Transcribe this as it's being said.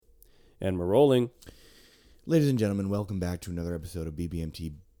And we're rolling. Ladies and gentlemen, welcome back to another episode of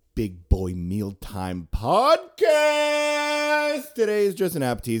BBMT Big Boy Mealtime Podcast. Today is just an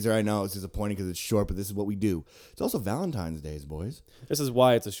appetizer. I know it's disappointing because it's short, but this is what we do. It's also Valentine's Day, boys. This is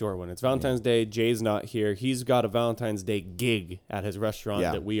why it's a short one. It's Valentine's Day. Jay's not here. He's got a Valentine's Day gig at his restaurant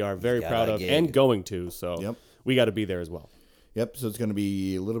that we are very proud of and going to. So we got to be there as well. Yep, so it's going to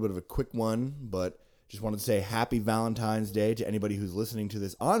be a little bit of a quick one, but just wanted to say happy Valentine's Day to anybody who's listening to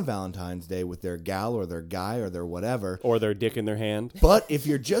this on Valentine's Day with their gal or their guy or their whatever. Or their dick in their hand. But if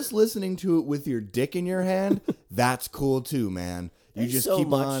you're just listening to it with your dick in your hand, that's cool too, man. You Thanks just so keep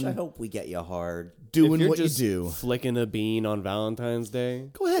much. on I hope we get you hard. doing what just you do. Flicking a bean on Valentine's Day.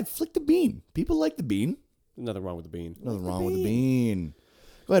 Go ahead, flick the bean. People like the bean. Nothing wrong with the bean. Nothing wrong with the bean.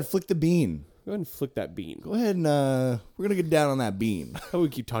 Go ahead, flick the bean. Go ahead and flick that bean. Go ahead and we're going to get down on that bean. How do we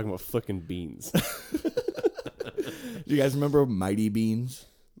keep talking about flicking beans? Do you guys remember Mighty Beans?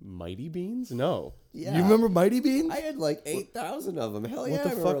 Mighty Beans? No. Yeah. You remember Mighty Beans? I had like 8,000 of them. Hell yeah. the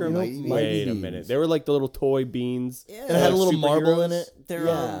I fuck remember are Mighty Mighty Beans. Wait a Beans? minute. They were like the little toy beans. Yeah. It had a little Superheroes? marble in it.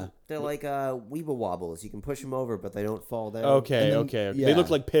 They're like Weeble Wobbles. You can push them over, but they don't fall down. Okay. yeah. They look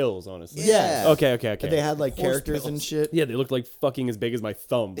like pills, honestly. Yes. Okay. And they had like Horse characters and pills. shit. Yeah, they look like fucking as big as my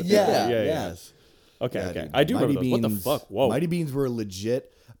thumb. But Yeah. yeah. Yes. Okay, Yeah, okay. dude. I do Mighty remember those. What the Beans- fuck? Whoa. Mighty Beans were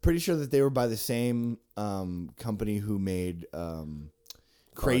legit. Pretty sure that they were by the same company who made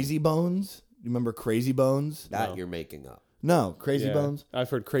Crazy Bones. You remember Crazy Bones? That No. you're making up. No, Crazy Yeah. Bones. I've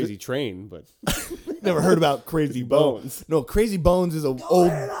heard Crazy Train, but Never heard about Crazy Bones. No, Crazy Bones is a old.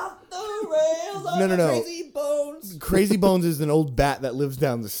 Off the rails No, no, no. Crazy bones. Crazy Bones is an old bat that lives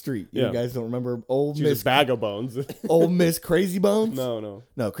down the street. You Yeah. guys don't remember old she's Miss a bag of bones. Old Miss Crazy Bones? No.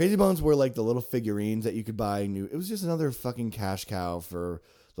 No, Crazy Bones were like the little figurines that you could buy. It was just another fucking cash cow for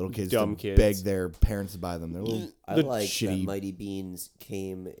little kids Dumb to kids. beg their parents to buy them. They're little I the like that shitty. Mighty Beans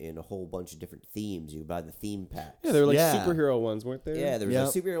came in a whole bunch of different themes. You could buy the theme packs. Yeah, they were like Yeah. superhero ones, weren't they? Yeah, there was Yep.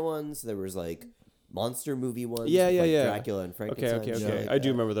 like superhero ones. There was like monster movie ones. Yeah, with, like yeah. Dracula and Frankenstein. Okay. shit like I do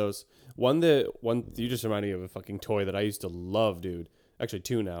that. remember those. One you just reminded me of a fucking toy that I used to love, dude. Actually,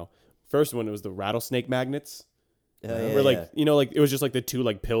 two now. First one, it was the rattlesnake magnets. Oh, yeah, Where like yeah. you know, like it was just like the two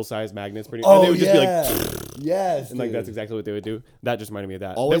like pill-sized magnets. And Oh, they would just be like, yes, and like dude. that's exactly what they would do. That just reminded me of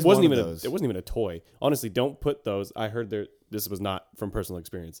that. Always it wasn't wanted even those. it wasn't even a toy. Honestly, don't put those. I heard this was not from personal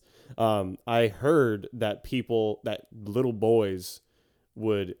experience. I heard that little boys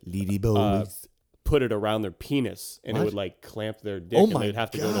would Lady Boys. put it around their penis and What? it would like clamp their dick Oh and my they'd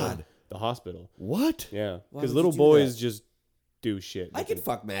have to go to God. the hospital. What? Yeah, Why because would little you do boys that? just do shit. I with could their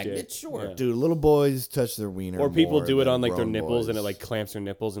fuck magnets, dick. sure. Yeah. Dude, little boys touch their wiener. Or people more do it than on like their grown nipples and it boys. like clamps their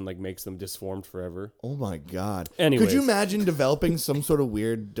nipples and like makes them disformed forever. Oh my God. Anyways. Could you imagine developing some sort of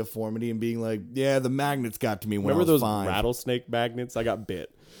weird deformity and being like, yeah, the magnets got to me when Remember I was those 5. rattlesnake magnets? I got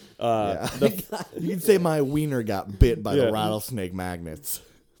bit. Yeah. You could say my wiener got bit by Yeah. the rattlesnake magnets.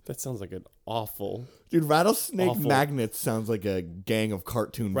 That sounds like an awful. Dude, rattlesnake Awful. magnets sounds like a gang of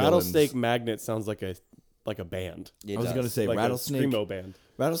cartoon Rattlesnake villains. magnet sounds like a band. It I was does. going to say Like rattlesnake. a screamo band.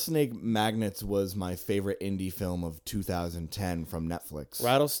 Rattlesnake Magnets was my favorite indie film of 2010 from Netflix.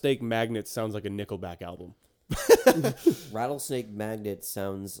 Rattlesnake magnet sounds like a Nickelback album. Rattlesnake Magnet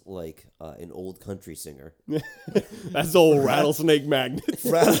sounds like an old country singer. That's old rattlesnake magnets.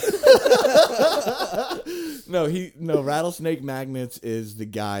 No, Rattlesnake Magnets is the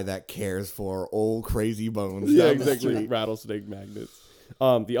guy that cares for old crazy bones. Yeah, down the exactly. street. Rattlesnake magnets.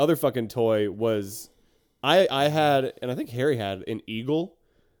 The other fucking toy was I had, and I think Harry had, an eagle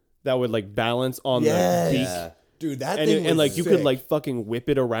that would like balance on Yes. the beak. Yeah. Dude, that And, thing and like was you could sick. like fucking whip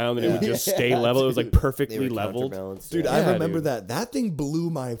it around and it would just stay Yeah, level. It was like They perfectly were leveled. counterbalanced. Dude, yeah. I Yeah, remember dude. that. That thing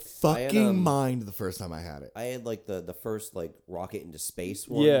blew my fucking had, mind the first time I had it. I had like the first like rocket into space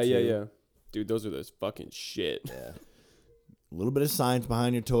one. Yeah, too. yeah. Dude, those are those fucking shit. Yeah. A little bit of science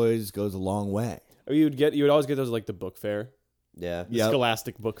behind your toys goes a long way. You would always get those at, like the book fair. Yeah. Yep.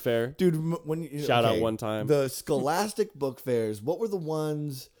 Scholastic book fair. Dude, when you Shout out one time. The Scholastic book fairs, what were the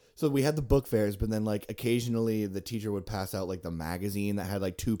ones? So we had the book fairs, but then like occasionally the teacher would pass out like the magazine that had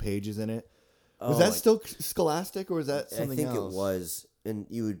like 2 pages in it. Was Oh, that like- still Scholastic or was that I something think else? it was. And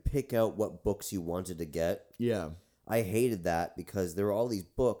you would pick out what books you wanted to get. Yeah. I hated that because there were all these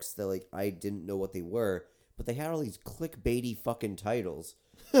books that like I didn't know what they were, but they had all these clickbaity fucking titles.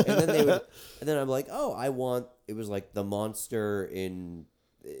 And then they would, and then I'm like, oh, I want. It was like the monster in.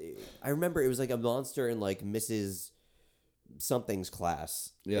 I remember it was like a monster in like Mrs. Something's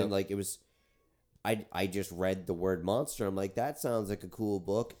class, Yeah. and like it was. I just read the word monster. I'm like, that sounds like a cool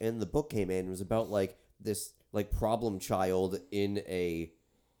book, and the book came in. It was about like this like problem child in a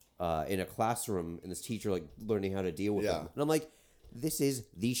classroom, and this teacher like learning how to deal with Yeah. them. And I'm like, this is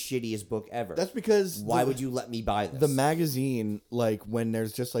the shittiest book ever. That's because Why would you let me buy this? the magazine, like when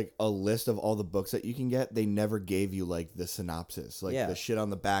there's just like a list of all the books that you can get, they never gave you like the synopsis, like Yeah. the shit on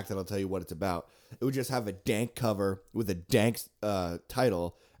the back that'll tell you what it's about. It would just have a dank cover with a dank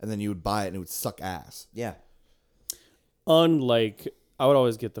title, and then you would buy it and it would suck ass. Yeah. Unlike, I would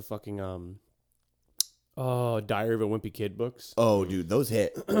always get the fucking Diary of a Wimpy Kid books. Oh, dude, those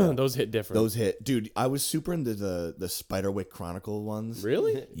hit. Those hit different. Those hit, dude. I was super into the Spiderwick Chronicle ones.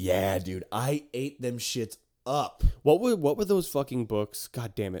 Really? Yeah, dude. I ate them shits up. What were those fucking books?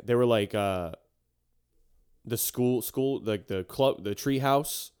 God damn it! They were like the school like the club, the tree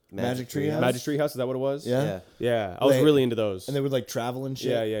house, Magic Tree House? Magic Tree House. Is that what it was? Yeah. Yeah. I was Wait. really into those. And they would like travel and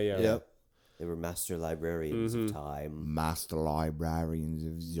shit. Yeah. Yep. They were master librarians of time. Master librarians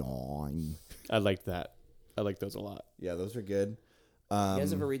of Zion. I liked that. I liked those a lot. Yeah, those are good. You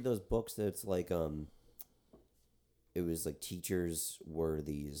guys ever read those books that's like it was like teachers were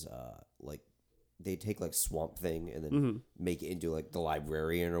these like they take like Swamp Thing and then make it into like the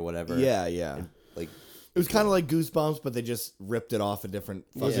librarian or whatever. Yeah, yeah. And, like It was kind of like Goosebumps, but they just ripped it off a different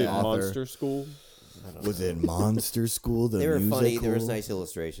Was fucking it author. Monster School? Was it Monster School? The they were musical? funny. There was nice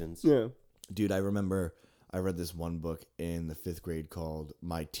illustrations. Yeah. Dude, I remember I read this one book in the 5th grade called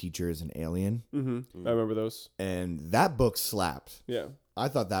My Teacher is an Alien, Mm-hmm. I remember those. and that book slapped. Yeah. I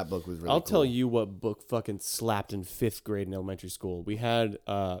thought that book was really I'll cool. tell you what book fucking slapped in 5th grade in elementary school. We had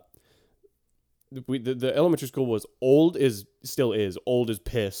the elementary school was old as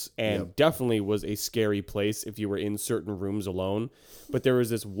piss, and Yep. definitely was a scary place if you were in certain rooms alone. But there was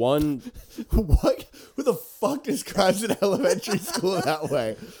this one. What? Who the fuck describes an elementary school that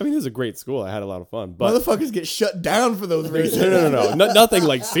way? I mean, it was a great school. I had a lot of fun, but Motherfuckers get shut down for those reasons. no. Nothing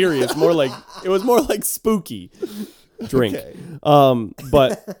like serious. More like it was more like spooky. Drink. Okay.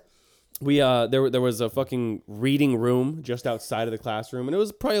 But we there was a fucking reading room just outside of the classroom, and it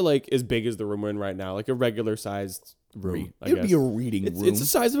was probably like as big as the room we're in right now, like a regular sized room. I It would guess. be a reading room. It's the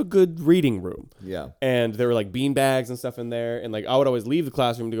size of a good reading room. Yeah. And there were like bean bags and stuff in there, and like I would always leave the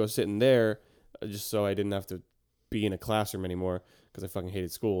classroom to go sit in there, just so I didn't have to be in a classroom anymore because I fucking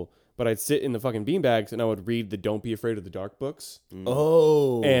hated school. But I'd sit in the fucking bean bags and I would read the Don't Be Afraid of the Dark books,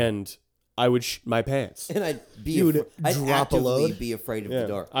 Oh. and I would my pants. And I'd be You would I'd drop a actively load? be afraid of Yeah. the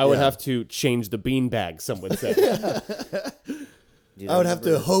dark. I would Yeah. have to change the bean bag. Some would say. Dude, I would have to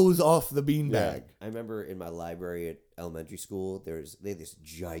remember- hose off the beanbag. I remember in my library at elementary school, they had this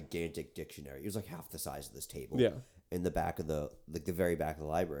gigantic dictionary. It was like half the size of this table. Yeah. In the back of the very back of the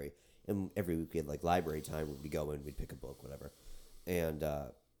library, and every week we had like library time. We'd go in, we'd pick a book, whatever, and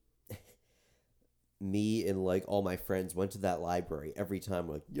me and like all my friends went to that library every time.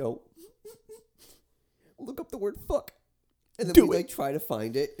 We're like, yo, look up the word fuck, and then we like try to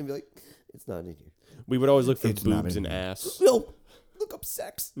find it and be like, it's not in here. We would always look for It's not boobs in and here. ass. No, look up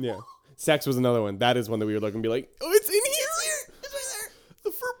sex. Yeah. Sex was another one. That is one that we would look and be like, oh, it's in here. It's right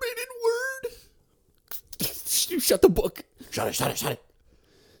The forbidden word. You shut the book. Shut it.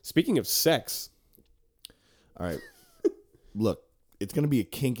 Speaking of sex, All right. Look, it's going to be a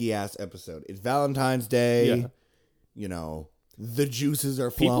kinky ass episode. It's Valentine's Day. Yeah. You know, the juices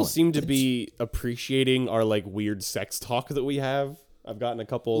are flowing. people seem to be appreciating our like weird sex talk that we have. I've gotten a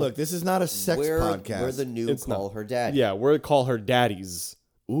couple. Look, this is not a sex podcast. We're the new It's call her daddy. Yeah, we're call her daddies.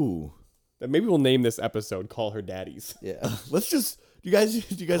 Ooh. Maybe we'll name this episode "Call Her Daddies." Yeah. Let's just do you guys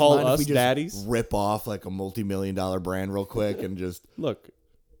Call mind if us we just daddies? rip off like a multi-million-dollar brand real quick and just Look,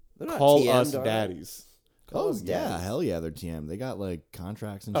 They're not call TM'd, us are they? daddies. Call Oh us yeah, daddies. hell yeah, they're TM. They got like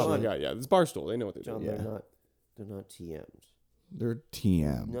contracts and Oh my shit. god, yeah, it's Barstool. They know what they're John, doing. Yeah. they're not TM'd. They're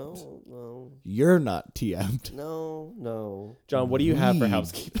TM. No. You're not TM'd. No. John, what do you have for We-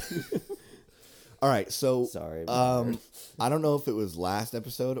 housekeeping? All right, so Sorry. I don't know if it was last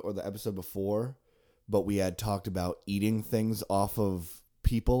episode or the episode before, but we had talked about eating things off of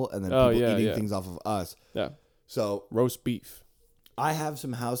people and then Oh, people yeah, eating yeah. things off of us. Yeah, So roast beef. I have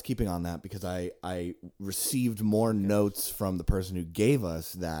some housekeeping on that because I received more notes from the person who gave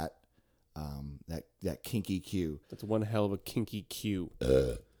us that that kinky cue. That's one hell of a kinky cue.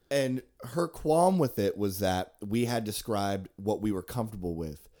 And her qualm with it was that we had described what we were comfortable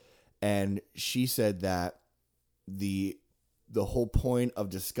with. And she said that the whole point of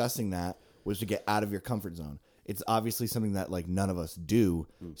discussing that was to get out of your comfort zone. It's obviously something that like none of us do.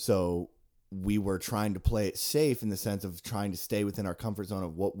 So we were trying to play it safe in the sense of trying to stay within our comfort zone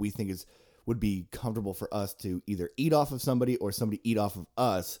of what we think would be comfortable for us to either eat off of somebody or somebody eat off of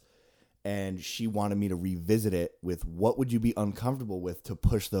us. And she wanted me to revisit it with what would you be uncomfortable with to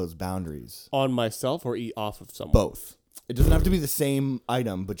push those boundaries? On myself or eat off of someone? Both. It doesn't have to be the same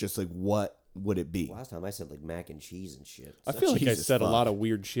item, but just like what would it be? Last time I said like mac and cheese and shit. I feel like I Jesus said a fuck. lot of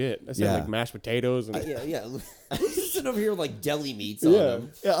weird shit. I said Yeah. like mashed potatoes and Yeah. We're just sitting over here with like deli meats on Yeah.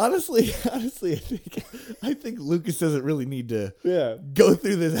 them. Yeah, honestly, I think Lucas doesn't really need to yeah. go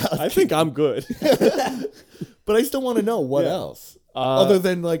through this house. I think I'm good. But I still want to know what Yeah. else Uh, other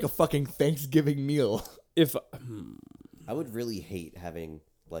than like a fucking Thanksgiving meal. if I would really hate having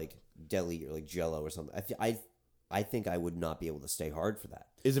like deli or like Jello or something. I think I would not be able to stay hard for that.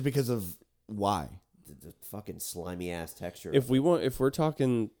 Is it because of why? The fucking slimy ass texture. if we're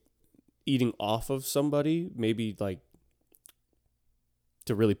talking eating off of somebody, maybe like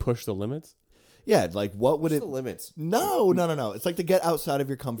to really push the limits. Yeah, like what would What's it? the limits? No. It's like to get outside of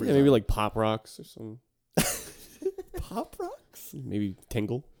your comfort Yeah, zone. maybe like Pop Rocks or some. Pop Rocks. Maybe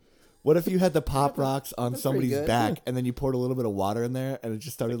Tingle. What if you had the Pop Rocks on That's somebody's pretty good. back and then you poured a little bit of water in there and it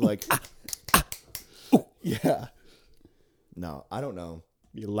just started like, yeah. No, I don't know.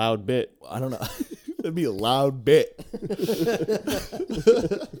 Be a loud bit. I don't know. It'd be a loud bit.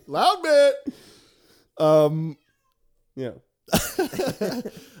 Loud bit. Yeah.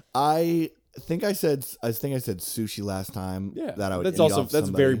 I think I said sushi last time. Yeah. That I would. That's eat also off that's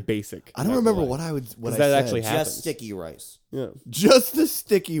somebody. very basic. I don't remember what I Because what I that said. actually happens. Just sticky rice. Yeah. Just the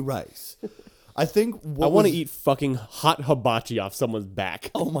sticky rice. I think. I want to eat fucking hot hibachi off someone's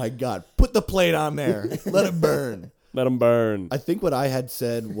back. Oh my god! Put the plate on there. Let it burn. Let them burn. I think what I had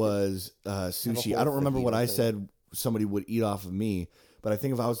said was sushi. I don't remember what I thing. said somebody would eat off of me, but I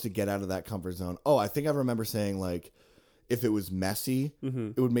think if I was to get out of that comfort zone, I think I remember saying like, if it was messy,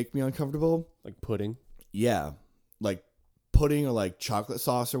 it would make me uncomfortable. Like pudding. Yeah, like pudding or like chocolate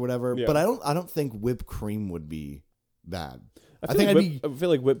sauce or whatever. Yeah. But I don't think whipped cream would be bad. I feel think like I'd be I feel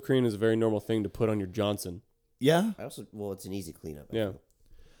like whipped cream is a very normal thing to put on your Johnson. yeah. It's an easy cleanup. I Yeah. feel.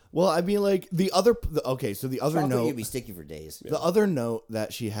 Well, I mean like the other Chocolate note, you'd be sticky for days. the other note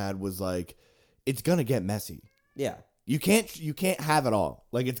that she had was like, it's gonna get messy. Yeah. You can't have it all.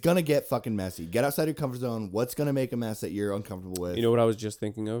 Like it's gonna get fucking messy. Get outside your comfort zone. What's gonna make a mess that you're uncomfortable with? You know what I was just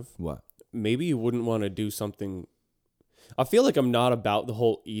thinking of? what? Maybe you wouldn't want to do something. I feel like I'm not about the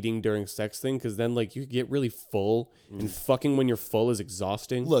whole eating during sex thing because then like you get really full and fucking when you're full is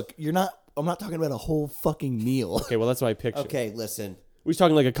exhausting. Look, I'm not talking about a whole fucking meal. Okay, well that's what I picture. Okay, listen. We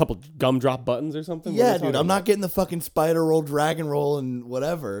talking like a couple gumdrop buttons or something? What are Yeah, we dude. talking I'm not about? getting the fucking spider roll, dragon roll, and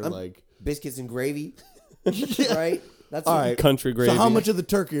whatever. Like, Biscuits and gravy. Right? That's all right. country gravy. So how much of the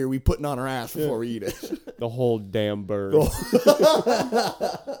turkey are we putting on our ass before we eat it? The whole damn bird.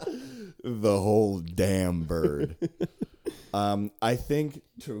 The whole damn bird. I think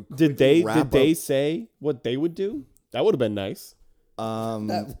to Did quickly they wrap say what they would do? That would have been nice. up,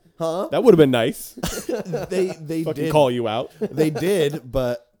 That would have been nice. they Fucking did call you out. they did,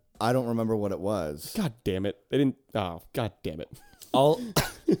 but I don't remember what it was. God damn it. They didn't. Oh, god damn it. I'll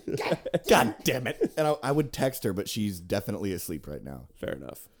God damn it. And I would text her, but she's definitely asleep right now. Fair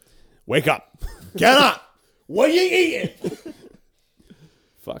enough. Wake up. Get up! What are you eating?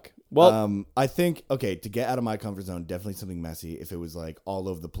 Fuck. Well, I think to get out of my comfort zone, definitely something messy. If it was like all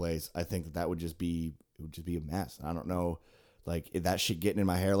over the place, I think that would just be a mess. I don't know, like if that shit getting in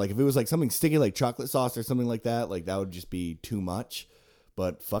my hair. Like if it was like something sticky, like chocolate sauce or something like that that would just be too much.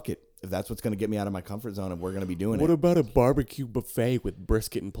 But fuck it, if that's what's gonna get me out of my comfort zone, and we're gonna be doing what it. about a barbecue buffet with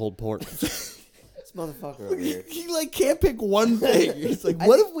brisket and pulled pork? this motherfucker over here. He like can't pick one thing. He's like,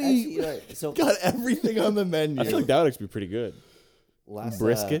 what if we Actually, you know, so got everything on the menu? I feel like that would actually be pretty good. last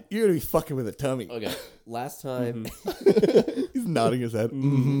Brisket. You're gonna be fucking with a tummy. Okay. Last time. He's nodding his head.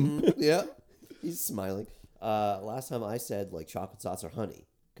 Mm-hmm. Yeah. He's smiling. Last time I said like chocolate sauce or honey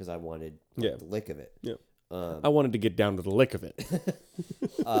because I wanted Yeah. the lick of it. Yeah. I wanted to get down to the lick of it.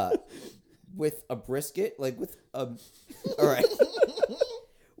 With a brisket, like with a, all right,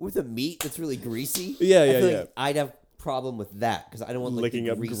 with a meat that's really greasy. Yeah, I yeah, feel yeah. like I'd have problem with that because I don't want like Licking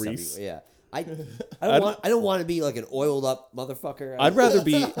the up grease. everywhere. Yeah, I don't want to be like an oiled up motherfucker. I'd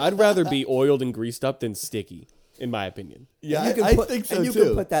rather be oiled and greased up than sticky, in my opinion. Yeah, you can I put, think so and you too.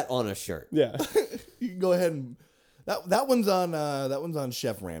 can put that on a shirt. Yeah. You can go ahead and that one's on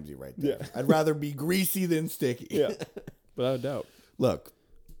Chef Ramsay right there. Yeah. I'd rather be greasy than sticky. Yeah. Without a doubt. Look,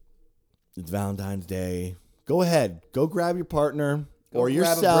 it's Valentine's Day. Go ahead, go grab your partner Go or grab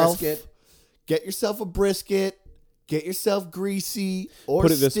a yourself. brisket. Get yourself a brisket. Get yourself greasy or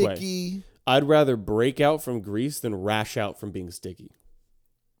Put it this way. sticky. I'd rather break out from grease than rash out from being sticky.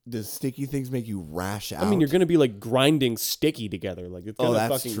 Does sticky things make you rash out? I mean, you're gonna be like grinding sticky together. Like it's gonna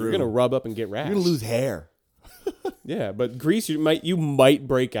that's fucking, true. You're gonna rub up and get rash. You're gonna lose hair. Yeah, but grease you might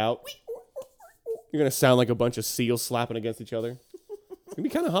break out. You're gonna sound like a bunch of seals slapping against each other. It's gonna be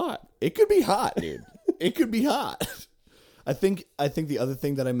kind of hot. It could be hot, dude. It could be hot. I think the other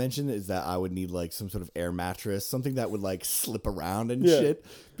thing that I mentioned is that I would need like some sort of air mattress, something that would like slip around and shit,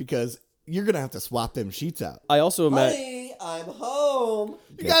 because you're gonna have to swap them sheets out. I also imagine. Honey, I'm home.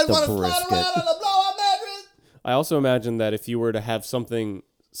 You Get guys the want to slide brisket. around on a blow-up mattress? I also imagine that if you were to have something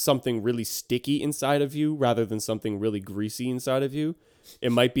really sticky inside of you rather than something really greasy inside of you,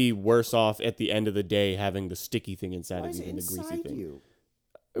 it might be worse off at the end of the day having the sticky thing inside Why of is you it than the greasy inside thing. you?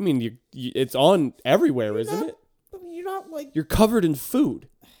 I mean, it's on everywhere, isn't not- it? I mean, you're not like. You're covered in food,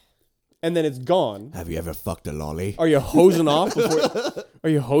 and then it's gone. Have you ever fucked a lolly? Are you hosing off before? Are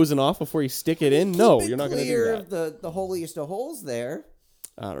you hosing off before you stick it in? No, Keep it you're not going to do clear that. of the holiest of holes there.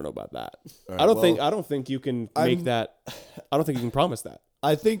 I don't know about that. All I don't right, think. well, I don't think you can make that. I don't think you can promise that.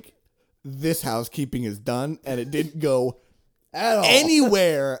 I think this housekeeping is done, and it didn't go At all.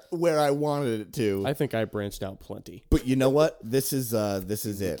 anywhere where I wanted it to. I think I branched out plenty. But you know what? This is it. This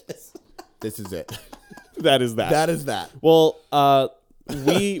is it. That is that. That is that. Well,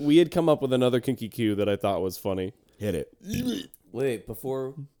 we had come up with another kinky cue that I thought was funny. Hit it. Wait,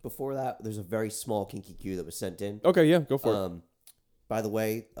 before that, there's a very small kinky cue that was sent in. Okay, yeah, go for it. By the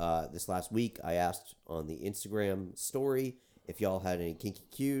way, this last week I asked on the Instagram story if y'all had any kinky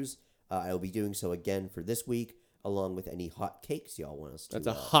cues. I will be doing so again for this week, along with any hot cakes y'all want us to. That's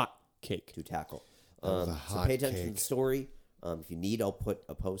a hot cake. to tackle. was a So hot pay attention to cake. the story. If you need, I'll put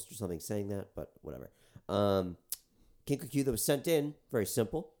a post or something saying that, but whatever. Kinky cue that was sent in, very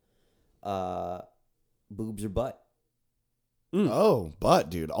simple. Boobs or butt. Oh, but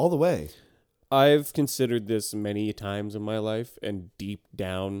dude, all the way. I've considered this many times in my life, and deep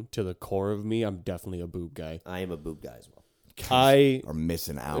down to the core of me, I'm definitely a boob guy. I am a boob guy as well. I, Are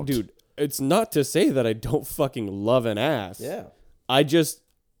missing out, dude, it's not to say that I don't fucking love an ass. Yeah. I just,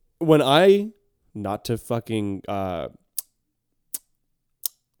 when I, not to fucking, what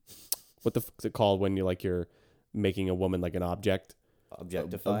the fuck is it called when you're making a woman like an object?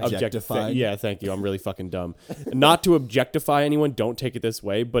 Objectify. Objectified? Yeah, thank you. I'm really fucking dumb. Not to objectify anyone, don't take it this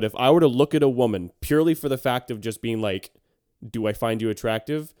way, but if I were to look at a woman purely for the fact of just being like, do I find you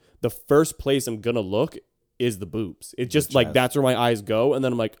attractive? The first place I'm gonna look is the boobs. It's just like, chest. that's where my eyes go, and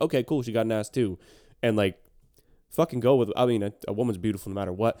then I'm like, okay, cool, she got an ass too. And like, fucking go with, I mean, a woman's beautiful no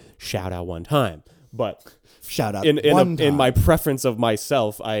matter what. Shout out one time. But Shout out in one my time. preference of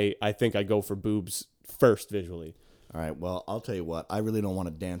myself, I think I go for boobs first visually. All right, well, I'll tell you what. I really don't want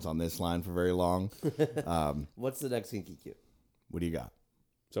to dance on this line for very long. What's the next kinky cue? What do you got?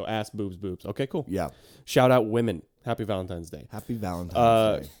 So ass, boobs, boobs. Okay, cool. Yeah. Shout out women. Happy Valentine's Day. Happy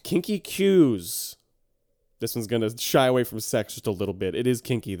Valentine's Day. Kinky cues. This one's gonna shy away from sex just a little bit. It is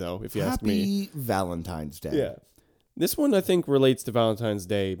kinky though, if you ask me. Happy Valentine's Day. Yeah. This one I think relates to Valentine's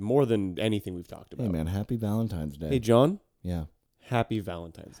Day more than anything we've talked about. Hey, man, happy Valentine's Day. Hey, John. Yeah. Happy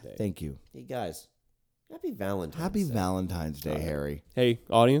Valentine's Day. Thank you. Hey, guys. Happy Valentine's Happy Day. Valentine's Day, Harry. Hey,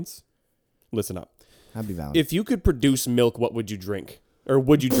 audience. Listen up. Happy Valentine's If you could produce milk, what would you drink? Or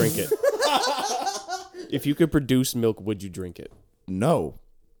would you drink it? If you could produce milk, would you drink it? No.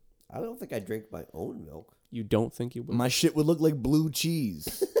 I don't think I drink my own milk. You don't think you would? My shit would look like blue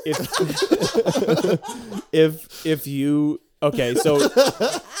cheese. if you okay, so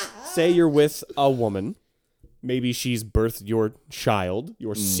say you're with a woman, maybe she's birthed your child,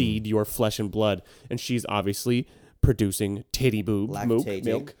 your seed, your flesh and blood, and she's obviously producing titty boob Lactating.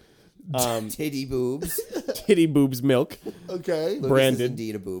 milk, Titty boobs. titty boobs milk. Okay. Lucas Branded. is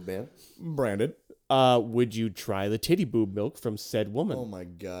indeed a boob man. Brandon. Would you try the titty boob milk from said woman? Oh my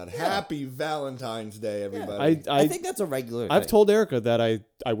God. Happy Valentine's Day, everybody. I think that's a regular I've thing. told Erica that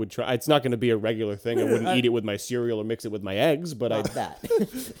I would try. It's not going to be a regular thing. I wouldn't eat it with my cereal or mix it with my eggs, but Not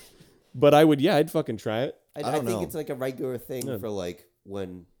that. I would. Yeah, I'd fucking try it. I don't think know. it's like a regular thing for like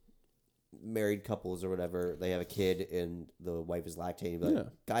when married couples or whatever, they have a kid and the wife is lactating. But Yeah.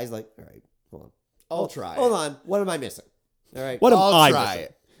 guys like, all right, hold on. I'll try Hold it. on. What am I missing? All right. What am I'll I try missing?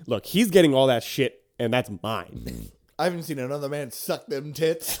 it. Look, he's getting all that shit, and that's mine. I haven't seen another man suck them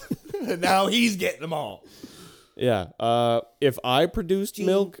tits. And now he's getting them all. Yeah. If I produced Gene,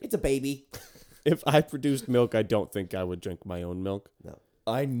 milk, It's a baby. if I produced milk, I don't think I would drink my own milk. No.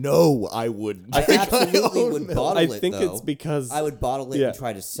 I know I wouldn't. I drink my absolutely own would milk. bottle I it, think though. it's because I would bottle it Yeah. and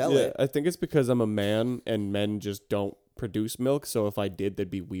try to sell yeah, it. I think it's because I'm a man, and men just don't produce milk. So if I did, that'd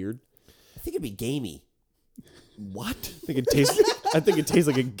be weird. I think it'd be gamey. What? I think it tastes. I think it tastes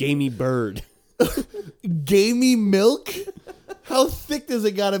like a gamey bird. Gamey milk? How thick does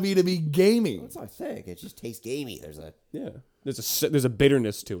it gotta be to be gamey? It's not thick. It just tastes gamey. There's a Yeah. There's a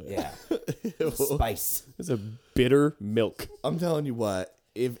bitterness to it. yeah spice. There's a bitter milk. I'm telling you what,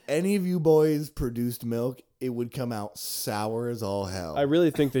 if any of you boys produced milk, it would come out sour as all hell. I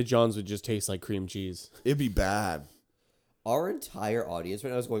really think that John's would just taste like cream cheese. It'd be bad. Our entire audience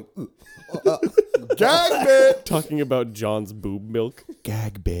right now is going, ooh. Gag bit. Talking about John's boob milk,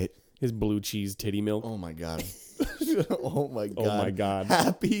 Gag bit. his blue cheese titty milk. Oh my god. Oh my god. Oh my God.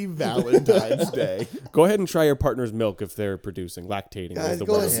 Happy Valentine's Day. Go ahead and try your partner's milk if they're producing, lactating. Guys, is the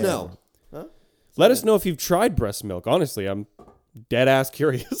go word. Let us ahead. know. Huh? Let us know if you've tried breast milk. Honestly, I'm dead ass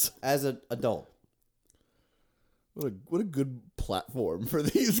curious. As an adult. What a good platform for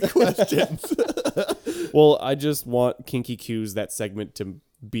these questions. Well, I just want Kinky Q's, that segment, to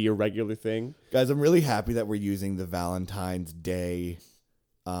be a regular thing. Guys, I'm really happy that we're using the Valentine's Day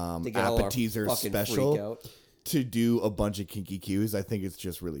To get all our appetizer fucking special freak out. to do a bunch of kinky cues. I think it's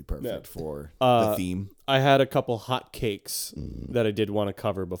just really perfect Yeah. for Uh, the theme. I had a couple hot cakes that I did want to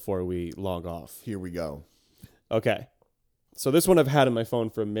cover before we log off. Here we go. Okay. So this one I've had on my phone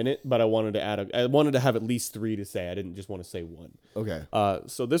for a minute, but I wanted to have at least 3 to say. I didn't just want to say one. Okay.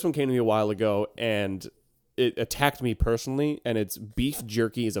 So this one came to me a while ago, and it attacked me personally, and it's beef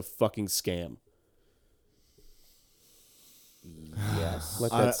jerky is a fucking scam. Yes.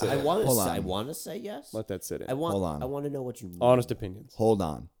 Let that sit. I want Hold to say. on. I want to say yes. Let that sit in. Hold on. I want to know what you mean. Honest opinions. Hold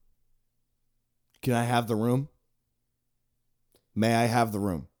on. Can I have the room? May I have the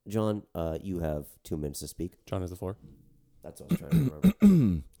room? John, you have 2 minutes to speak. John has the floor. That's what I was trying to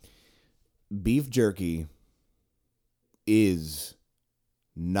remember. Beef jerky is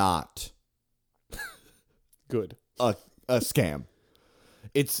not Good. a scam.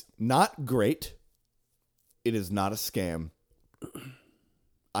 It's not great. It is not a scam.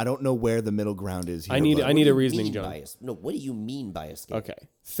 I don't know where the middle ground is here. I need but- a What do you reasoning, mean John. by no, what do you mean by a scam? Okay.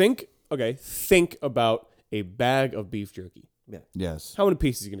 Think about a bag of beef jerky. Yeah, Yes. How many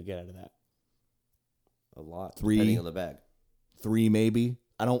pieces are you going to get out of that? a lot. 3. Depending on the bag. 3 maybe.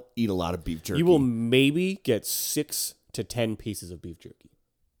 I don't eat a lot of beef jerky. You will maybe get 6 to 10 pieces of beef jerky.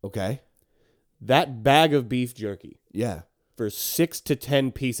 Okay. That bag of beef jerky Yeah. for 6 to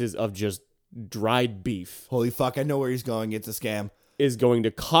 10 pieces of just dried beef Holy fuck, I know where he's going. It's a scam. is going to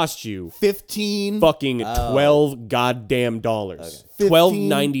cost you 15. fucking $12 goddamn dollars. Okay.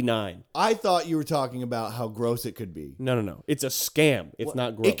 $12.99. I thought you were talking about how gross it could be. No. It's a scam. It's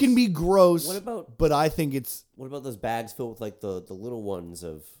not gross. It can be gross. What about- But I think it's What about those bags filled with like the little ones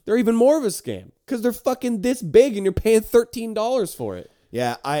of? They're even more of a scam because they're fucking this big and you're paying $13 for it.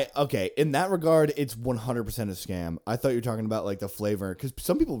 yeah. Okay. In that regard, it's 100% a scam. I thought you were talking about like the flavor because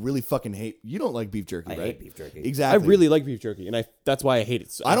some people really fucking hate. You don't like beef jerky, I right? hate beef jerky. I Exactly. really like beef jerky, and that's why I hate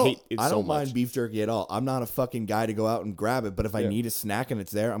it. I don't. hate it I so don't much. mind beef jerky at all. I'm not a fucking guy to go out and grab it. But if I Yeah. need a snack and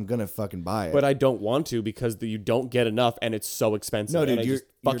it's there, I'm gonna fucking buy it. But I don't want to because you don't get enough, and it's so expensive. no, and dude, I you're, just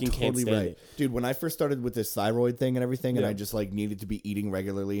fucking you're can't totally stand right, it. dude. When I first started with this thyroid thing and everything, and Yeah. I just like needed to be eating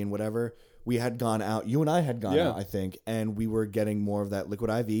regularly and whatever, we had gone out. You and I had gone Yeah. out, I think, and we were getting more of that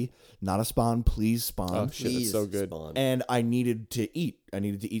liquid IV. Not a Spawn, please Spawn. Oh shit, it's Please so good. Spawn. And I needed to eat. I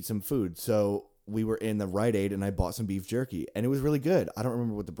needed to eat some food. So we were in the Rite Aid and I bought some beef jerky and it was really good. I don't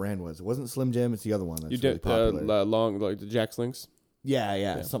remember what the brand was. It wasn't Slim Jim. It's the other one that's You really did popular. long like the Jack Slinks.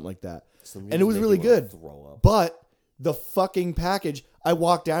 yeah, something like that. Some And it was make really you wanna good. Throw up. But the fucking package, I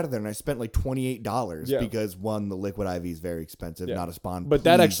walked out of there and I spent like $28 Yeah. because one, the liquid IV is very expensive, Yeah. not a Spawn. But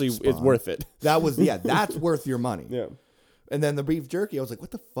that Please, actually is Spawn. worth it. That was, that's worth your money. Yeah. And then the beef jerky, I was like,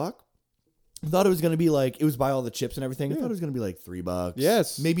 what the fuck? I thought it was going to be like, it was by all the chips and everything. I thought it was going to be like $3.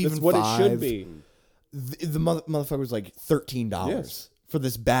 Yes. Maybe that's even what $5. it should be. The motherfucker was like $13 Yes. for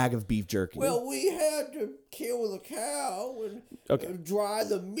this bag of beef jerky. Well, we had to kill the cow and Okay. dry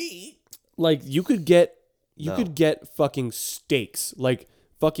the meat. Like you could get No. fucking steaks, like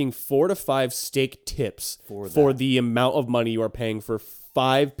fucking 4 to 5 steak tips For for that. the amount of money you are paying for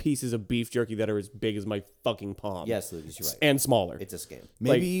 5 pieces of beef jerky that are as big as my fucking palm. Yes, Lucas, you're right. And smaller. It's a scam.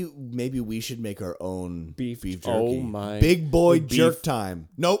 maybe we should make our own Beef- jerky. oh my- Big boy beef- jerk time.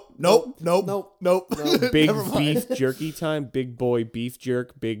 Nope. Big Never mind. beef jerky time, big boy beef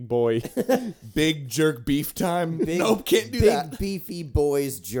jerk, big boy. Big jerk beef time. Nope, can't do big that. beefy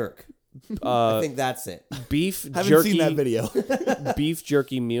boys jerk. I think that's it. Beef Haven't jerky. seen that video. Beef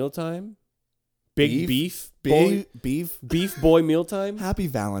jerky mealtime. Big beef. Big Boy, beef. beef boy mealtime. Happy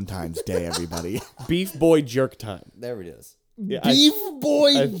Valentine's Day, everybody. Beef boy jerk time. There it is. Yeah, beef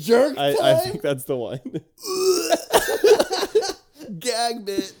boy jerk time. I think that's the one. Gag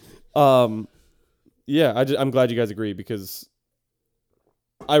bit. Yeah, I'm glad you guys agree because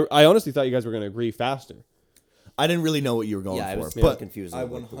I honestly thought you guys were going to agree faster. I didn't really know what you were going Yeah, I for, was but confused. I on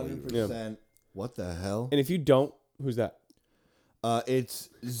what the way you- 100%. What the hell? And if you don't, who's that? It's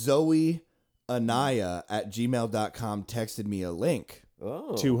Zoe Anaya at gmail.com texted me a link.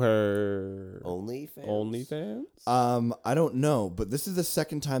 Oh, To her OnlyFans. OnlyFans? I don't know, but this is the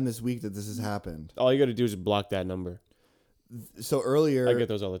second time this week that this has happened. All you got to do is just block that number. So earlier, I get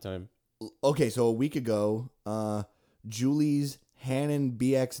those all the time. okay, so a week ago, Julie's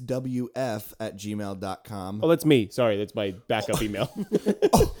HannonBXWF@gmail.com. Oh, that's me. Sorry, that's my backup email.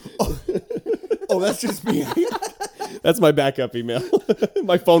 Oh, that's just me. That's my backup email.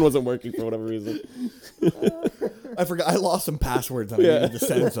 My phone wasn't working for whatever reason. I forgot. I lost some passwords. And I Yeah. needed to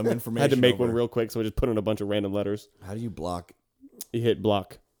send some I information. had to make one over. real quick, so I just put in a bunch of random letters. How do you block? You hit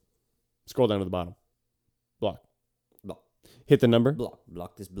block. Scroll down to the bottom. Block. Block. Hit the number. Block.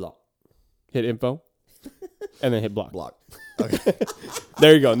 Block this block. Hit info. And then hit block. Block. Okay.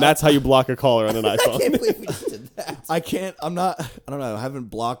 There you go. And that's how you block a caller on an I can't iPhone. believe we just did that. I can't. I'm not. I don't know. I haven't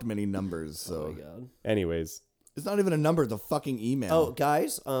blocked many numbers, so Oh my god. Anyways. it's not even a number. It's a fucking email. Oh,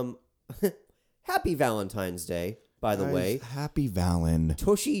 guys, happy Valentine's Day, by the Guys, way. happy Valen.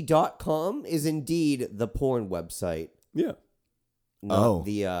 Tushy.com is indeed the porn website. Yeah. Not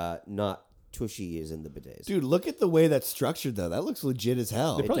not Tushy is in the bidets. Dude, look at the way that's structured, though. That looks legit as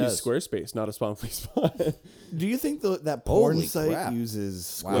hell. They probably use does. Squarespace, not a spawn free spot. Do you think that porn Holy site crap.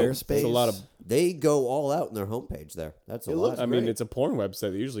 uses Wow. Squarespace? There's a lot of. They go all out in their homepage there. That's a It lot. looks I mean, great. it's a porn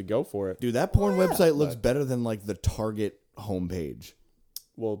website. They usually go for it. Dude, that porn website looks better than like the Target homepage.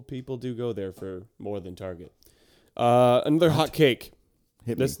 Well, people do go there for more than Target. Another hot cake.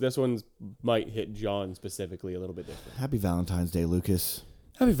 Hit me. This one's might hit John specifically a little bit different. Happy Valentine's Day, Lucas.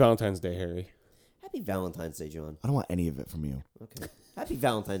 Happy Valentine's Day, Harry. Happy Valentine's Day, John. I don't want any of it from you. Okay. Happy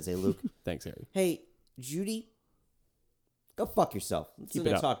Valentine's Day, Luke. Thanks, Harry. Hey, Judy, go fuck yourself. It's Keep the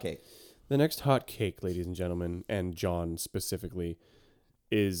it next up. hot cake. The next hot cake, ladies and gentlemen, and John specifically,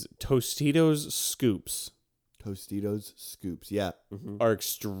 is Tostitos scoops Tostitos scoops. Yeah. are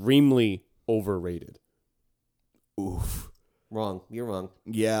extremely overrated. Oof. Wrong. You're wrong.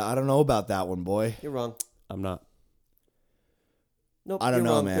 Yeah, I don't know about that one, boy. You're wrong. I'm not. Nope. I don't you're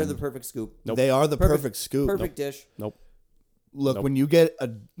know, wrong. man. They're the perfect scoop. Nope. They are the Perfect- perfect scoop. Perfect dish. Nope. Look, Nope. when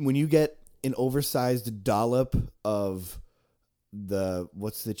you get an oversized dollop of the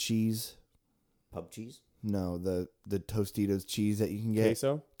what's the cheese? Pub cheese. No, the Tostitos cheese that you can get.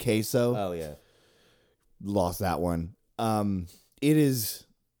 Queso? Queso. Oh yeah. Lost that one. It is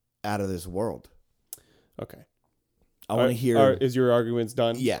out of this world. Okay. I want to hear. Is your arguments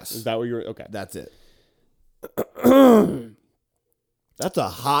done? Yes. Is that what you're... Okay. That's it. That's a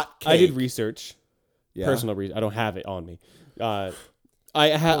hot cake. I did research. Yeah. Personal research. I don't have it on me. I on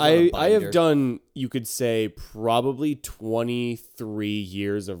a have binder. done, you could say, probably 23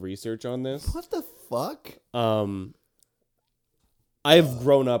 years of research on this. What the fuck? I've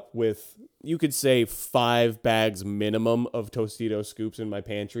grown up with, you could say, 5 bags minimum of Tostito scoops in my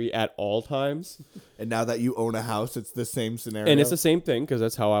pantry at all times. And now that you own a house, it's the same scenario. And it's the same thing because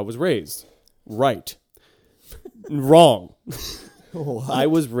that's how I was raised. Right. Wrong. I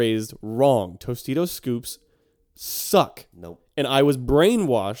was raised wrong. Tostito scoops suck. Nope. And I was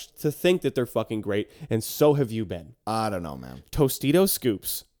brainwashed to think that they're fucking great, and so have you been. I don't know, man. Tostito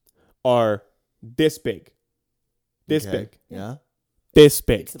scoops are this big. This Okay. big. Yeah. This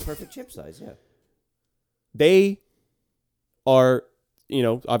big. It's the perfect chip size. Yeah. They are,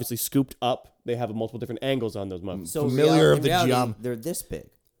 obviously scooped up. They have multiple different angles on those mugs. So Familiar in of the reality, geom- they're this big.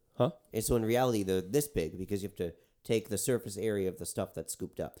 Huh? And so in reality, they're this big because you have to take the surface area of the stuff that's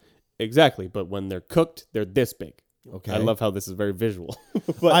scooped up. Exactly. But when they're cooked, they're this big. Okay. I love how this is very visual.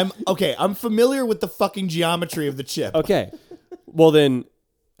 But I'm familiar with the fucking geometry of the chip. okay. Well then,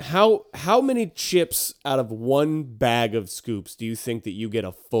 how many chips out of one bag of scoops do you think that you get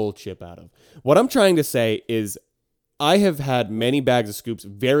a full chip out of? What I'm trying to say is I have had many bags of scoops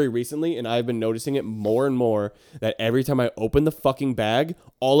very recently, and I've been noticing it more and more that every time I open the fucking bag,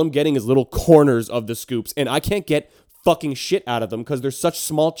 all I'm getting is little corners of the scoops, and I can't get fucking shit out of them because they're such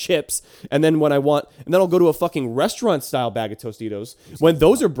small chips. And then I'll go to a fucking restaurant style bag of Tostitos. When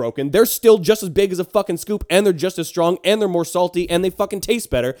those are broken, they're still just as big as a fucking scoop, and they're just as strong, and they're more salty, and they fucking taste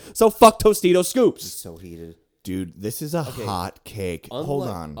better. So fuck Tostito scoops. So heated. Dude, this is a hot cake. Hold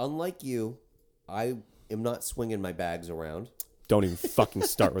on. Unlike you, I am not swinging my bags around. Don't even fucking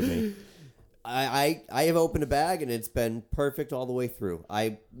start with me. I have opened a bag and it's been perfect all the way through.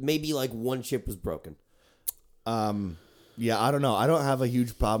 Maybe like one chip was broken. Yeah, I don't know. I don't have a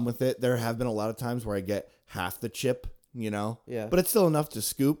huge problem with it. There have been a lot of times where I get half the chip, Yeah. But it's still enough to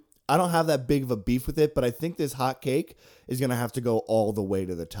scoop. I don't have that big of a beef with it, but I think this hot cake is going to have to go all the way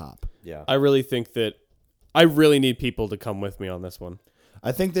to the top. Yeah. I really think that I really need people to come with me on this one.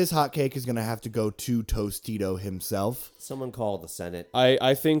 I think this hot cake is going to have to go to Tostito himself. Someone call the Senate.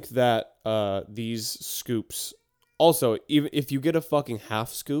 I think that these scoops, also, even if you get a fucking half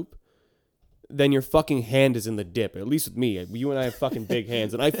scoop, then your fucking hand is in the dip. At least with me. You and I have fucking big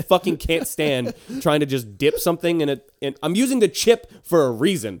hands, and I fucking can't stand trying to just dip something in it. And I'm using the chip for a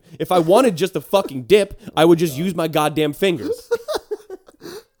reason. If I wanted just a fucking dip, I would just use my goddamn fingers.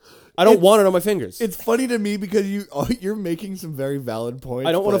 I don't want it on my fingers. It's funny to me because you're making some very valid points.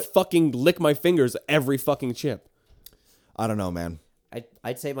 I don't want to but fucking lick my fingers every fucking chip. I don't know, man.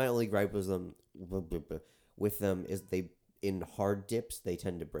 I'd say my only gripe was with them is they in hard dips they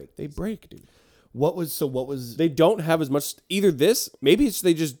tend to break. They break, dude. What was They don't have as much. Either this, maybe it's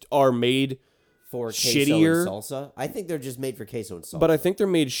they just are made For queso shittier. and salsa, I think they're just made for queso and salsa. But I think they're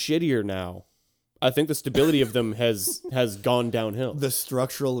made shittier now. I think the stability of them has gone downhill. the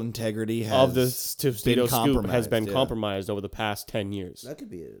structural integrity has Of the Tostito scoop has been yeah. compromised over the past 10 years. that could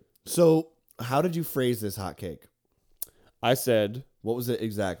be it. So, how did you phrase this hot cake? I said What was it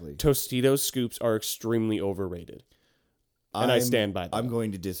exactly? Tostitos scoops are extremely overrated. And I stand by that. I'm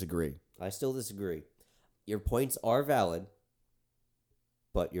going to disagree. I still disagree. Your points are valid,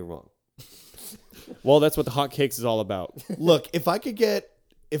 but you're wrong. Well, that's what the hot cakes is all about. Look, if I could get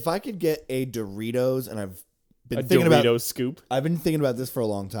a Doritos, and I've been A thinking Dorito scoop. I've been thinking about this for a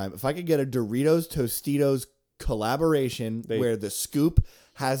long time. If I could get a Doritos Tostitos collaboration where the scoop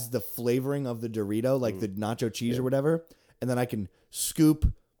has the flavoring of the Dorito, like the nacho cheese or whatever, and then I can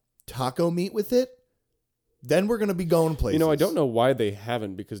scoop taco meat with it, then we're gonna be going places. You know, I don't know why they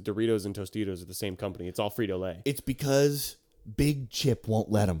haven't, because Doritos and Tostitos are the same company. It's all Frito-Lay. It's because Big Chip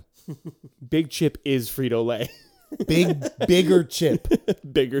won't let them. Big Chip is Frito-Lay. Bigger Chip.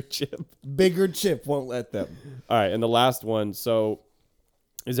 Bigger Chip. Bigger Chip won't let them. All right, and the last one. So,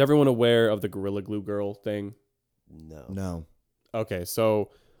 is everyone aware of the Gorilla Glue Girl thing? No. Okay, so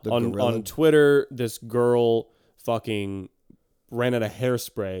The on Gorilla- Twitter, this girl fucking ran out of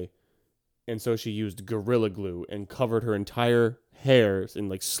hairspray, and so she used Gorilla Glue and covered her entire hair and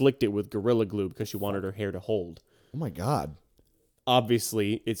like slicked it with Gorilla Glue because she wanted her hair to hold. Oh my God.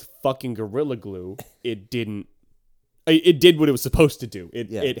 Obviously, it's fucking Gorilla Glue. It didn't. It did what it was supposed to do.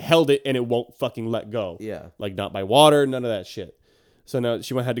 It held it and it won't fucking let go. Yeah. Like not by water, none of that shit. So now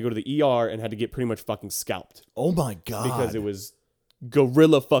she had to go to the ER and had to get pretty much fucking scalped Oh my God. because it was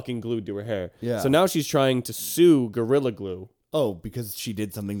Gorilla fucking glued to her hair. Yeah. So now she's trying to sue Gorilla Glue. Oh, because she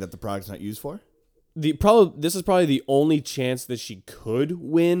did something that the product's not used for? This is probably the only chance that she could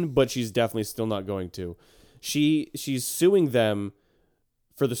win, but she's definitely still not going to. She's suing them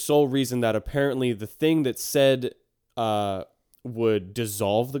for the sole reason that apparently the thing that said would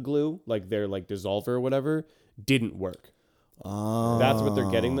dissolve the glue, like their like dissolver or whatever, didn't work. Oh. That's what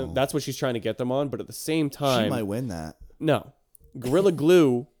they're getting them. That's what she's trying to get them on. But at the same time, She might win that. no. Gorilla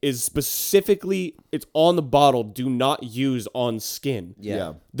Glue is specifically, it's on the bottle, do not use on skin.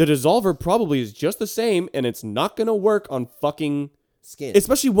 Yeah. The dissolver probably is just the same, and it's not going to work on fucking Skin.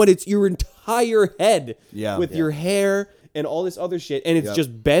 especially when it's your entire head Yeah. with Yeah. your hair and all this other shit, and it's Yep.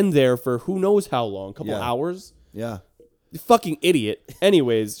 just been there for who knows how long, a couple Yeah. hours. Yeah. You fucking idiot.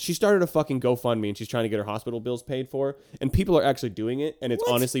 Anyways, she started a fucking GoFundMe and she's trying to get her hospital bills paid for, and people are actually doing it, and it's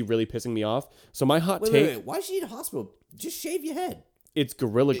What? honestly really pissing me off. So my hot Wait, take, wait, wait. Why does she need a hospital? Just shave your head. it's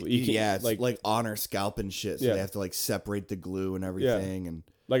Gorilla Glue. You can't- Yeah, it's like on her scalp and shit. So Yeah. they have to like separate the glue and everything. And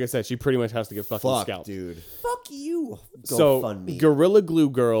like I said, she pretty much has to get fucking fuck, scalped. dude. Fuck you. So GoFundMe. Gorilla Glue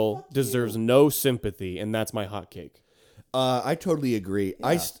Girl deserves no sympathy, and that's my hot cake. I totally agree.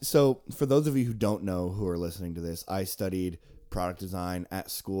 So for those of you who don't know who are listening to this, I studied product design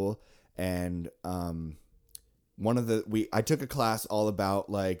at school, and I took a class all about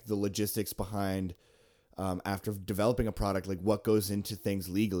like the logistics behind after developing a product, like what goes into things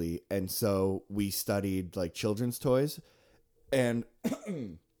legally. And so we studied like children's toys, and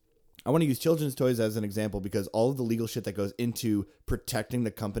I want to use children's toys as an example because all of the legal shit that goes into protecting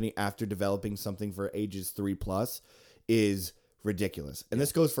the company after developing something for ages 3+ is ridiculous. And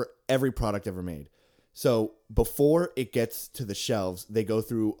this goes for every product ever made. So before it gets to the shelves, they go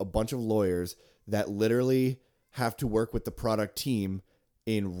through a bunch of lawyers that literally have to work with the product team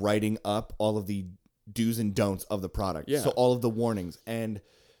in writing up all of the do's and don'ts of the product. Yeah. So all of the warnings. And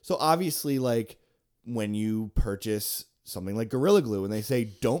so obviously, like when you purchase something like Gorilla Glue and they say,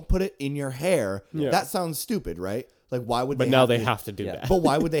 don't put it in your hair, Yeah. that sounds stupid, right? Like why would But they now have they to, have to do Yeah. that. but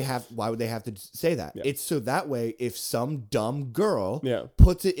why would they have to say that? Yeah. It's so that way if some dumb girl Yeah.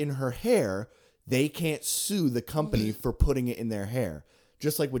 puts it in her hair, they can't sue the company for putting it in their hair.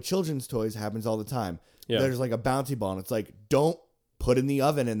 Just like with children's toys happens all the time. Yeah. There's like a bounty ball and it's like, don't put in the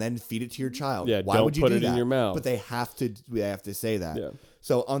oven and then feed it to your child. Yeah, Why don't would you put do it in that? your mouth. But they have to say that. Yeah.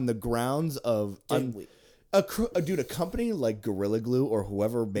 So on the grounds of dude, a company like Gorilla Glue or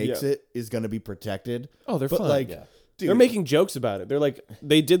whoever makes Yeah. it is going to be protected. Oh, they're but fine. like Yeah. They're making jokes about it. They're like,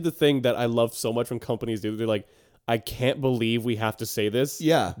 they did the thing that I love so much when companies do. They're like, I can't believe we have to say this.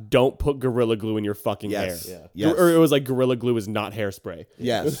 Yeah. Don't put Gorilla Glue in your fucking Yes. hair. Yeah. Yes. Or it was like Gorilla Glue is not hairspray.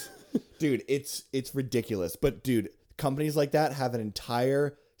 Yes. Dude, it's ridiculous. But dude, companies like that have an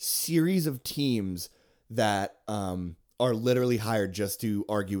entire series of teams that are literally hired just to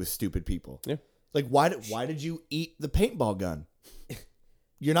argue with stupid people. Yeah. Like why did you eat the paintball gun?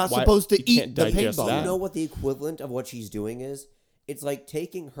 You're not Why- supposed you to eat can't the digest paintball that. You gun. know what the equivalent of what she's doing is? It's like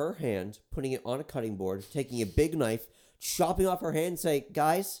taking her hand, putting it on a cutting board, taking a big knife, chopping off her hand, and say,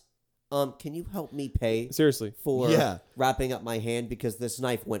 "Guys, can you help me pay Seriously. for Yeah. wrapping up my hand because this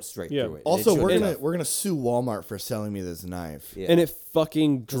knife went straight Yeah. through it." Also, And it shouldn't have. we're gonna sue Walmart for selling me this knife. Yeah. And it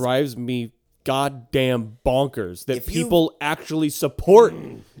fucking drives me goddamn bonkers that If you- people actually support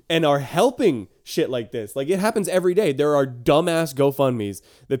and are helping shit like this. Like, it happens every day. There are dumbass GoFundMes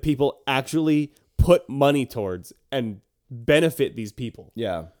that people actually put money towards and benefit these people.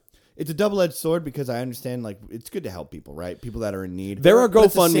 Yeah. It's a double-edged sword because I understand, like, it's good to help people, right? People that are in need. There are But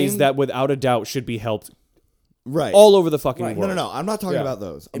it's the GoFundMes same- that, without a doubt, should be helped right. all over the fucking Right. world. No. I'm not talking Yeah. about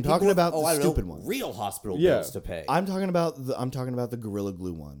those. I'm And talking people- about I the don't know, stupid ones. real hospital Yeah. bills to pay. I'm talking about the Gorilla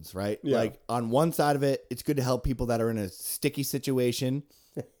Glue ones, right? Yeah. Like on one side of it, it's good to help people that are in a sticky situation.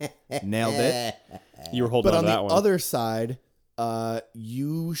 Nailed it. You were holding But on on to the that one. other side,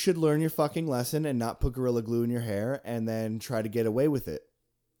 you should learn your fucking lesson and not put Gorilla Glue in your hair and then try to get away with it.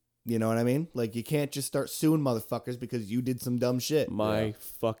 You know what I mean? Like you can't just start suing motherfuckers because you did some dumb shit. My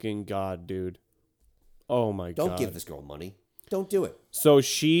fucking God, dude. Oh my God. Don't give this girl money. Don't do it. So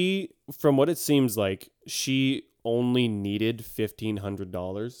she, from what it seems like, she only needed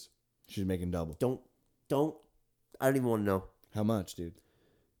 $1,500. She's making double. Don't. I don't even want to know. How much, dude?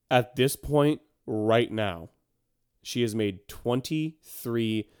 At this point, right now, she has made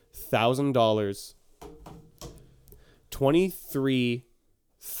 $23,000.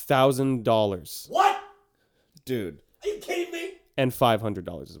 $23,000 What? Dude. Are you kidding me? and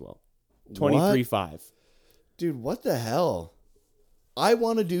 $500 as well. What? 23.5. Dude, what the hell? I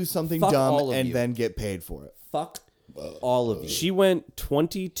want to do something Fuck all dumb of and you. then get paid for it. Fuck all of you. She went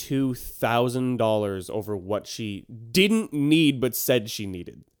 $22,000 over what she didn't need but said she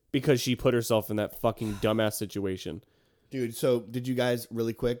needed because she put herself in that fucking dumbass situation. Dude, so did you guys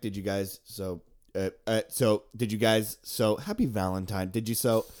happy Valentine. Did you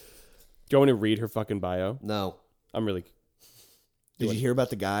Do you want me to read her fucking bio? No. I'm really... you hear about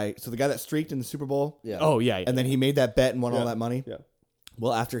the guy? So the guy that streaked in the Super Bowl? Yeah. Oh, yeah. And then he made that bet and won all Yeah. that money? Yeah.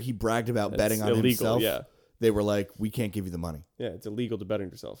 Well, after he bragged about That's betting on illegal, himself, yeah. they were like, we can't give you the money. Yeah, it's illegal to bet on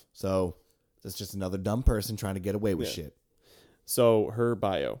yourself. So that's just another dumb person trying to get away with Yeah. shit. So her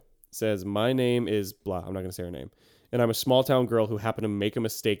bio says, my name is blah. I'm not going to say her name. And I'm a small town girl who happened to make a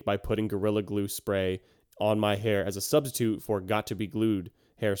mistake by putting Gorilla Glue spray on my hair as a substitute for Got to Be Glued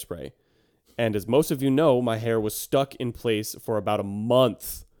hairspray. And as most of you know, my hair was stuck in place for about a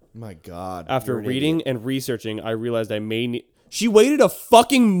month. My God. After You're an reading and researching, I realized I may need... She waited a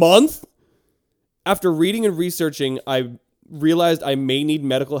fucking month? After reading and researching, I realized I may need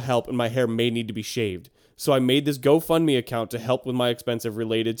medical help and my hair may need to be shaved. So I made this GoFundMe account to help with my expenses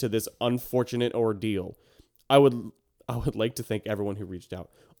related to this unfortunate ordeal. I would like to thank everyone who reached out.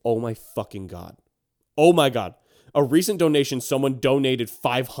 Oh my fucking God. Oh my God. A recent donation, someone donated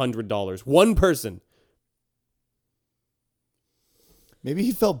 $500. One person. Maybe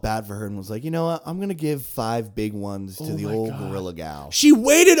he felt bad for her and was like, you know what? I'm going to give 5 big ones to Oh the my old God. gorilla gal. She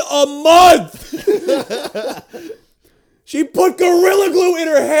waited a month. She put Gorilla Glue in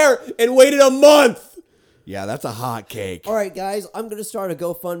her hair and waited a month. Yeah, that's a hot cake. All right, guys, I'm gonna start a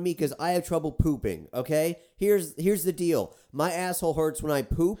GoFundMe because I have trouble pooping. Okay, here's the deal. My asshole hurts when I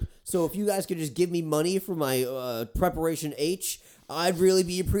poop, so if you guys could just give me money for my preparation H, I'd really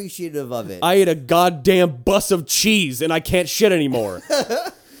be appreciative of it. I ate a goddamn bus of cheese and I can't shit anymore.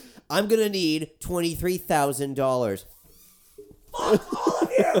 I'm gonna need $23,000. Fuck all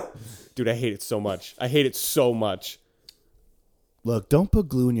of you. Dude, I hate it so much. I hate it so much. Look, don't put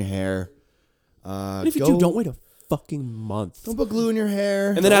glue in your hair. And if you do, don't wait a fucking month. Don't put glue in your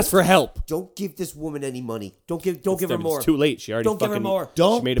hair. And then ask for help. Don't give this woman any money. Don't give her more. It's too late. She already Don't give her fucking... more.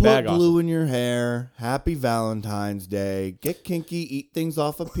 Don't she made a put bag off glue it. in your hair. Happy Valentine's Day. Get kinky. Eat things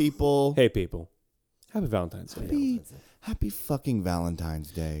off of people. Hey, people. Happy Valentine's Day. Happy fucking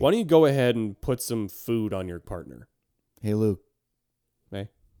Valentine's Day. Why don't you go ahead and put some food on your partner? Hey, Luke. Hey,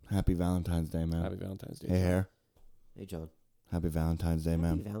 Happy Valentine's Day, man. happy Valentine's Day. Hey, Hair. Hey, John. Happy Valentine's Day, Happy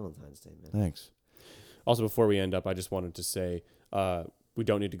man. Valentine's Day, man. Thanks. Also, before we end up, I just wanted to say we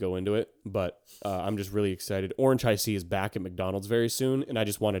don't need to go into it, but I'm just really excited. Orange High C is back at McDonald's very soon, and I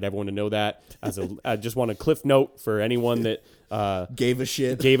just wanted everyone to know that. I just want a cliff note for anyone that Gave a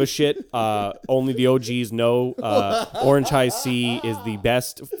shit. gave a shit. Only the OGs know Orange High C is the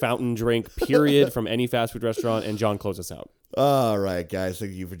best fountain drink, period, from any fast food restaurant, and John, close us out. All right, guys.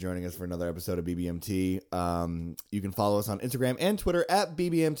 Thank you for joining us for another episode of BBMT. You can follow us on Instagram and Twitter at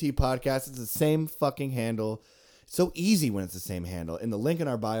BBMT Podcast. It's the same fucking handle. It's so easy when it's the same handle. In the link in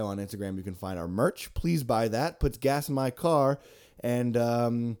our bio on Instagram, you can find our merch. Please buy that. Puts gas in my car, and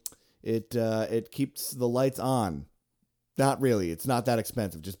it keeps the lights on. Not really. It's not that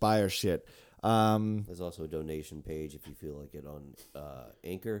expensive. Just buy our shit. There's also a donation page if you feel like it on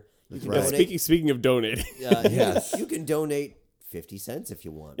Anchor. You can right. donate. Speaking of donating, Yes. You can donate 50 cents if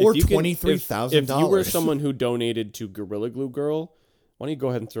you want. Or if you can- $23,000. If you were someone who donated to Gorilla Glue Girl, why don't you go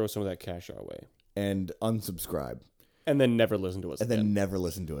ahead and throw some of that cash our way, and unsubscribe. and then never listen to us And again. then never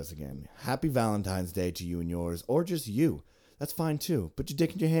listen to us again. Happy Valentine's Day to you and yours, or just you. That's fine too. Put your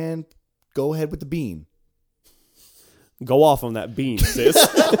dick in your hand. Go ahead with the bean. Go off on that bean, sis.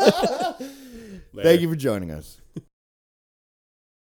 Thank you for joining us.